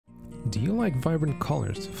Do you like vibrant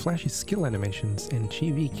colors, flashy skill animations, and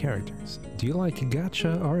chibi characters? Do you like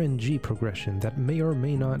gacha RNG progression that may or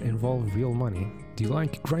may not involve real money? Do you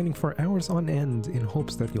like grinding for hours on end in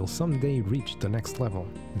hopes that you'll someday reach the next level?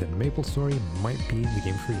 Then MapleStory might be the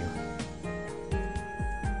game for you.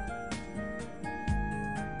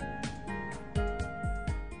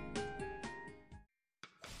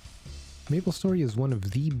 MapleStory is one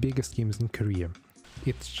of the biggest games in Korea.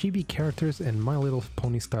 Its chibi characters and My Little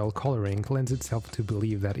Pony style coloring lends itself to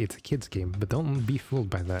believe that it's a kids game, but don't be fooled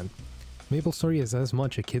by that. MapleStory is as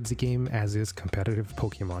much a kids game as is competitive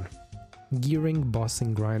Pokemon. Gearing,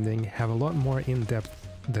 bossing, grinding have a lot more in-depth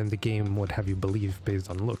than the game would have you believe based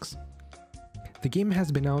on looks. The game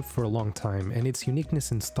has been out for a long time, and its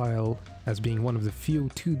uniqueness in style as being one of the few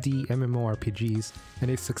 2D MMORPGs and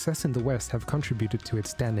its success in the West have contributed to it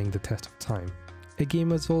standing the test of time. A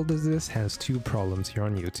game as old as this has two problems here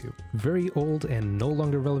on YouTube: very old and no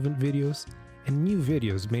longer relevant videos, and new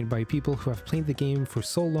videos made by people who have played the game for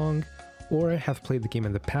so long or have played the game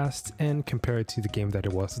in the past and compare it to the game that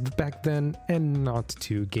it was back then and not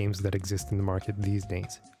to games that exist in the market these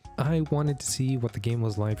days. I wanted to see what the game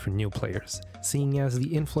was like for new players, seeing as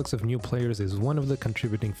the influx of new players is one of the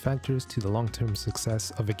contributing factors to the long-term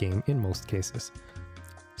success of a game in most cases.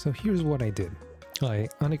 So here's what I did. I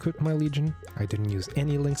unequipped my Legion, I didn't use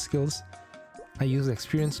any link skills, I used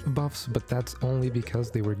experience buffs, but that's only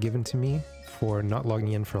because they were given to me for not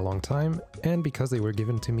logging in for a long time, and because they were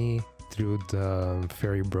given to me through the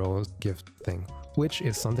Fairy Bros gift thing, which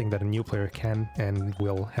is something that a new player can and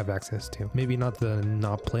will have access to. Maybe not the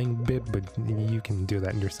not playing bit, but you can do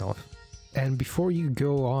that yourself. And before you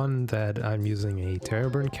go on that I'm using a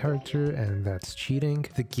Tera character and that's cheating,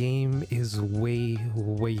 the game is way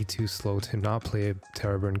too slow to not play a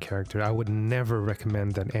Tera character. I would never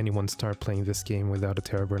recommend that anyone start playing this game without a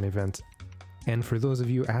Tera event. And for those of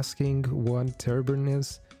you asking what Tera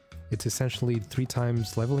is, it's essentially 3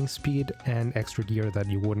 times leveling speed and extra gear that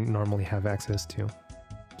you wouldn't normally have access to.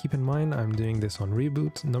 Keep in mind, I'm doing this on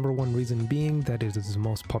Reboot, number one reason being that it is the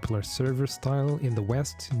most popular server style in the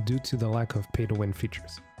West due to the lack of pay-to-win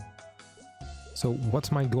features. So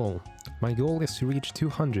what's my goal? My goal is to reach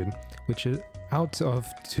 200, which is out of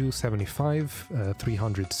 275,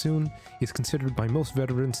 300 soon, is considered by most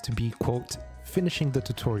veterans to be, quote, finishing the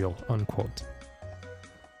tutorial, unquote.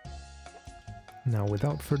 Now,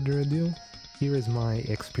 without further ado, here is my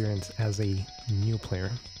experience as a new player.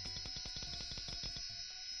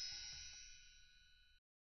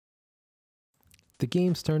 The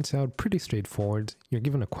game starts out pretty straightforward. You're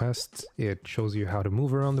given a quest, it shows you how to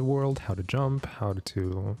move around the world, how to jump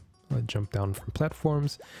jump down from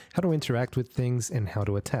platforms, how to interact with things, and how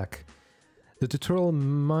to attack. The tutorial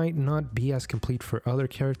might not be as complete for other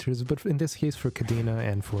characters, but in this case for Cadena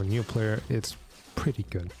and for a new player, it's pretty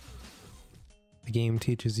good. The game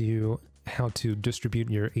teaches you how to distribute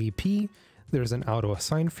your AP. There's an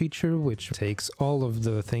auto-assign feature which takes all of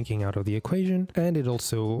the thinking out of the equation, and it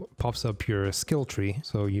also pops up your skill tree,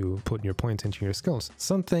 so you put your points into your skills.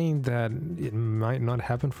 Something that it might not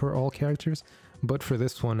happen for all characters, but for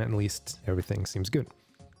this one at least everything seems good.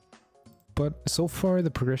 But so far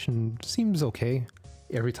the progression seems okay.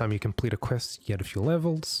 Every time you complete a quest you get a few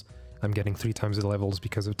levels. I'm getting 3 times the levels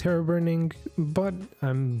because of Tera burning, but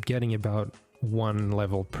I'm getting about 1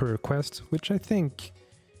 level per quest, which I think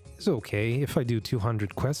is okay. If I do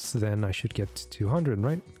 200 quests, then I should get 200,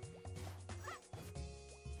 right?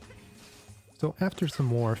 So after some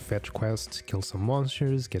more fetch quests, kill some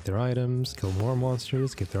monsters, get their items, kill more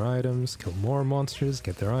monsters, get their items, kill more monsters,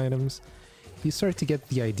 get their items, you start to get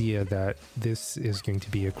the idea that this is going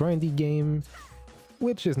to be a grindy game,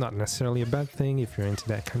 which is not necessarily a bad thing if you're into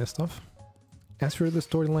that kind of stuff. As for the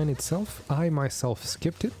storyline itself, I myself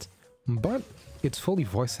skipped it, but it's fully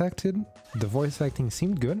voice acted. The voice acting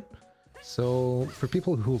seemed good, so for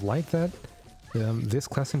people who like that, this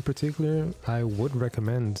class in particular, I would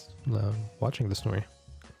recommend watching the story.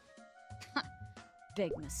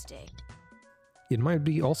 Big mistake. It might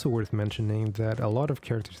be also worth mentioning that a lot of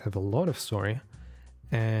characters have a lot of story,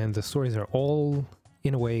 and the stories are all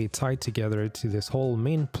in a way tied together to this whole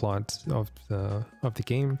main plot of the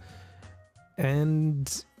game,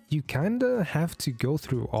 and you kinda have to go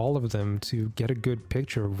through all of them to get a good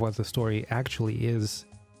picture of what the story actually is.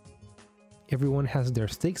 Everyone has their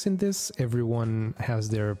stakes in this, everyone has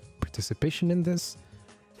their participation in this,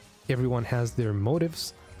 everyone has their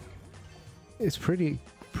motives. It's pretty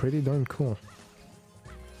darn cool.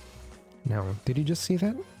 Now, did you just see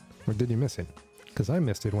that? Or did you miss it? Because I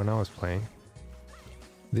missed it when I was playing.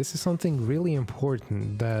 This is something really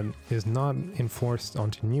important that is not enforced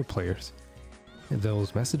onto new players.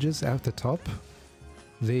 Those messages at the top,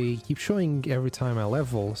 They keep showing every time I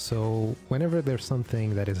level, so whenever there's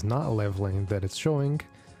something that is not leveling that it's showing,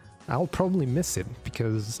 I'll probably miss it,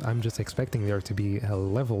 because I'm just expecting there to be a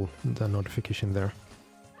level notification there.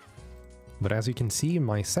 But as you can see,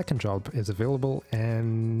 my second job is available,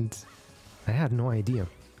 and I had no idea.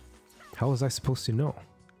 How was I supposed to know?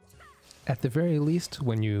 At the very least,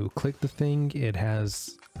 when you click the thing, it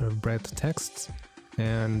has red text,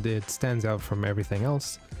 and it stands out from everything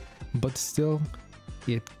else, but still,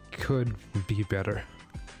 it could be better.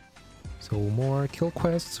 So more kill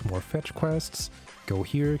quests, more fetch quests, go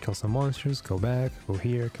here, kill some monsters, go back, go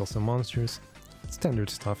here, kill some monsters, standard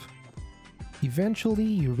stuff. Eventually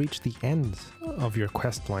you reach the end of your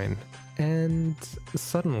quest line, and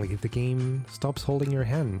suddenly the game stops holding your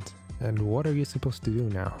hand, and what are you supposed to do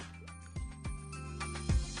now?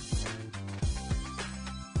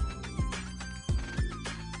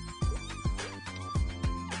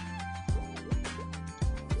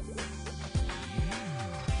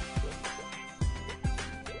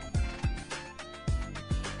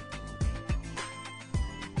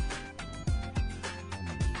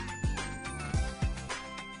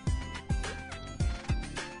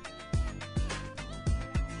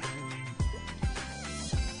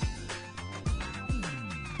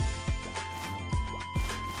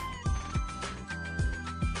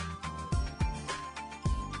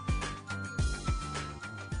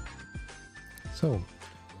 So,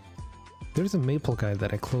 there's a Maple guide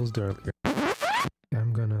that I closed earlier.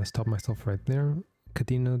 I'm gonna stop myself right there.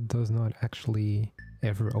 Cadena does not actually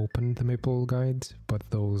ever open the Maple guide, but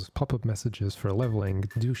those pop-up messages for leveling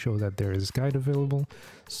do show that there is guide available,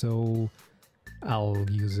 so I'll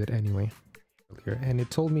use it anyway. And it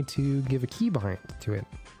told me to give a keybind to it.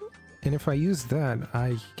 And if I use that,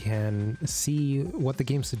 I can see what the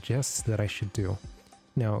game suggests that I should do.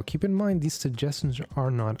 Now, keep in mind, these suggestions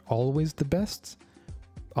are not always the best.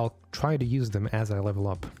 I'll try to use them as I level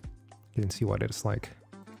up. You can see what it's like.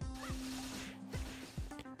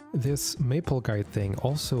 This Maple guide thing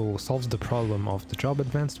also solves the problem of the job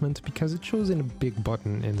advancement, because it shows in a big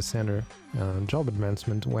button in the center, job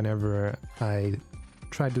advancement, whenever I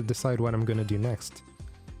try to decide what I'm gonna do next.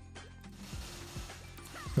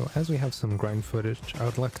 So as we have some grind footage, I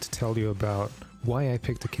would like to tell you about why I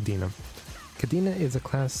picked a Cadena. Cadena is a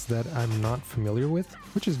class that I'm not familiar with,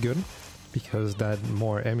 which is good, because that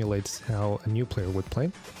more emulates how a new player would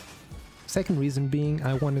play. Second reason being,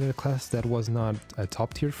 I wanted a class that was not a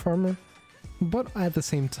top tier farmer, but at the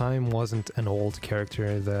same time wasn't an old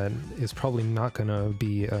character that is probably not gonna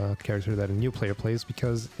be a character that a new player plays,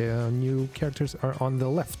 because new characters are on the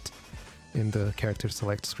left in the character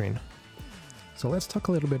select screen. So let's talk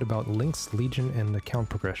a little bit about Links, Legion, and account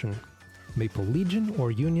progression. Maple Legion,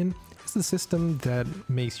 or Union, is the system that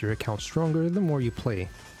makes your account stronger the more you play.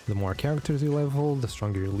 The more characters you level, the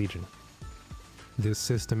stronger your Legion. This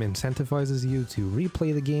system incentivizes you to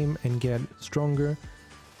replay the game and get stronger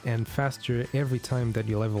and faster every time that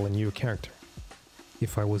you level a new character.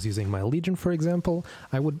 If I was using my Legion, for example,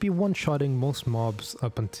 I would be one-shotting most mobs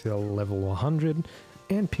up until level 100,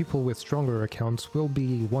 and people with stronger accounts will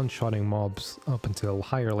be one-shotting mobs up until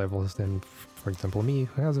higher levels than, for example, me,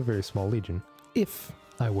 who has a very small Legion. If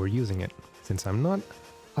I were using it. Since I'm not,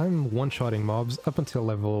 I'm one-shotting mobs up until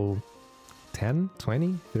level 10,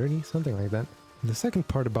 20, 30, something like that. The second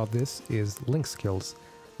part about this is link skills.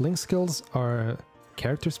 Link skills are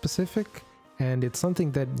character-specific, and it's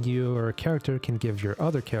something that your character can give your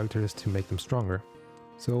other characters to make them stronger.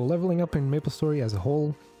 So leveling up in MapleStory as a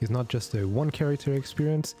whole is not just a one-character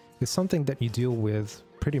experience, it's something that you deal with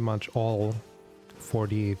pretty much all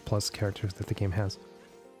 40 plus characters that the game has.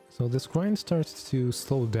 So this grind starts to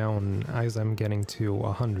slow down as I'm getting to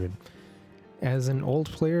 100. As an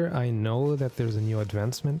old player, I know that there's a new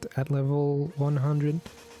advancement at level 100,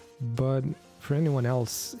 but for anyone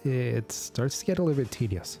else, it starts to get a little bit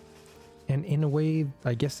tedious. And in a way,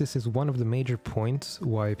 I guess this is one of the major points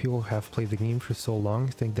why people who have played the game for so long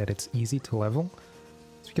think that it's easy to level.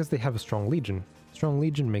 It's because they have a strong Legion. Strong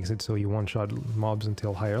Legion makes it so you one-shot mobs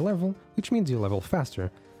until higher level, which means you level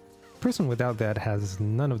faster. A person without that has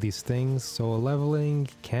none of these things, so leveling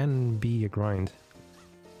can be a grind.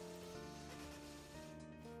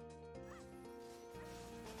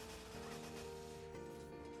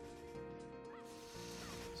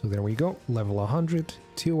 So there we go, level 100,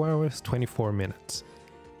 2 hours, 24 minutes.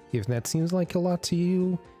 If that seems like a lot to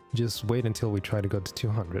you, just wait until we try to go to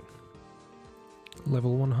 200.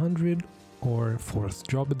 Level 100, or 4th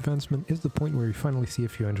job advancement, is the point where you finally see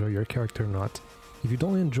if you enjoy your character or not. If you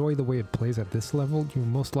don't enjoy the way it plays at this level, you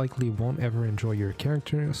most likely won't ever enjoy your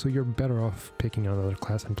character, so you're better off picking another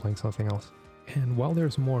class and playing something else. And while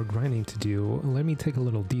there's more grinding to do, let me take a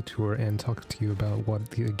little detour and talk to you about what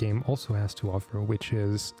the game also has to offer, which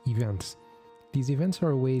is events. These events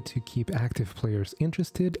are a way to keep active players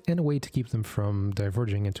interested and a way to keep them from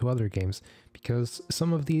diverging into other games, because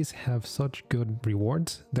some of these have such good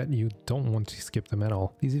rewards that you don't want to skip them at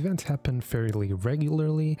all. These events happen fairly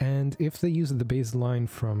regularly, and if they use the baseline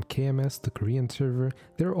from KMS, the Korean server,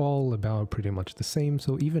 they're all about pretty much the same,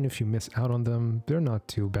 so even if you miss out on them, they're not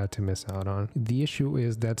too bad to miss out on. The issue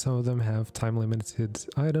is that some of them have time-limited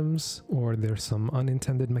items, or there's some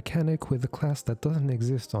unintended mechanic with a class that doesn't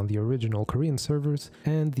exist on the original Korean servers,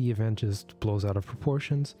 and the event just blows out of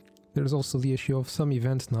proportions. There's also the issue of some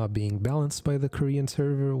events not being balanced by the Korean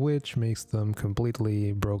server, which makes them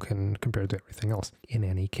completely broken compared to everything else. In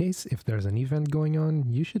any case, if there's an event going on,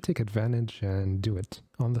 you should take advantage and do it.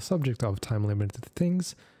 On the subject of time-limited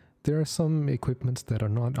things, there are some equipments that are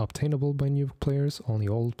not obtainable by new players, only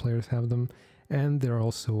old players have them, and there are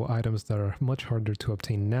also items that are much harder to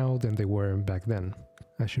obtain now than they were back then.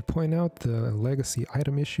 I should point out the legacy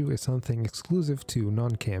item issue is something exclusive to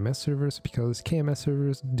non-KMS servers, because KMS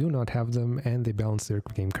servers do not have them and they balance their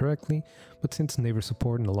game correctly, but since neighbor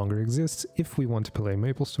support no longer exists, if we want to play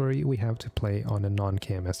MapleStory, we have to play on a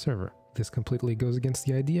non-KMS server. This completely goes against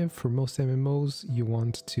the idea. For most MMOs, you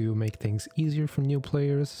want to make things easier for new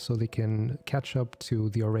players so they can catch up to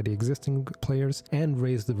the already existing players and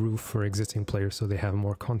raise the roof for existing players so they have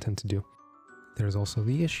more content to do. There's also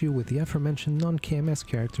the issue with the aforementioned non-KMS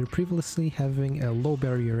character previously having a low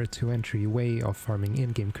barrier to entry way of farming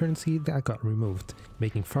in-game currency that got removed,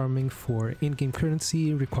 making farming for in-game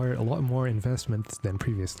currency require a lot more investment than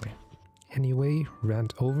previously. Anyway,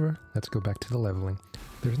 rant over, let's go back to the leveling.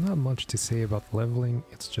 There's not much to say about leveling,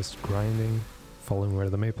 it's just grinding, following where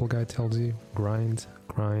the Maple guy tells you, grind,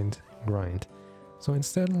 grind, grind. So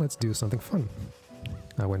instead, let's do something fun.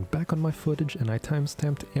 I went back on my footage and I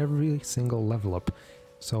timestamped every single level up,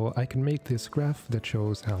 so I can make this graph that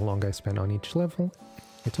shows how long I spent on each level.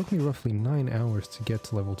 It took me roughly 9 hours to get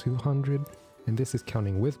to level 200, and this is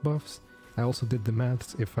counting with buffs. I also did the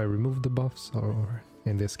maths if I removed the buffs, or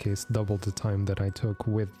in this case doubled the time that I took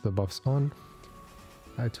with the buffs on.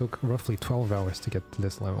 I took roughly 12 hours to get to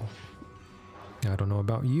this level. I don't know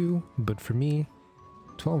about you, but for me,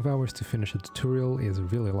 12 hours to finish a tutorial is a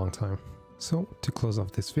really long time. So, to close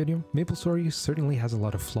off this video, MapleStory certainly has a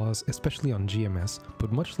lot of flaws, especially on GMS,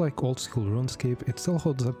 but much like old school RuneScape, it still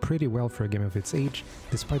holds up pretty well for a game of its age,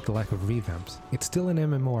 despite the lack of revamps. It's still an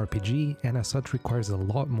MMORPG, and as such requires a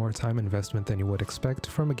lot more time investment than you would expect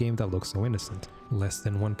from a game that looks so innocent. Less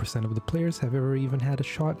than 1% of the players have ever even had a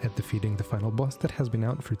shot at defeating the final boss that has been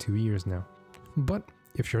out for 2 years now. But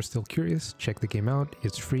if you're still curious, check the game out,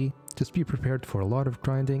 it's free, just be prepared for a lot of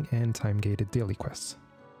grinding and time-gated daily quests.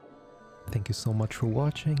 Thank you so much for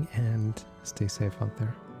watching, and stay safe out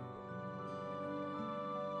there.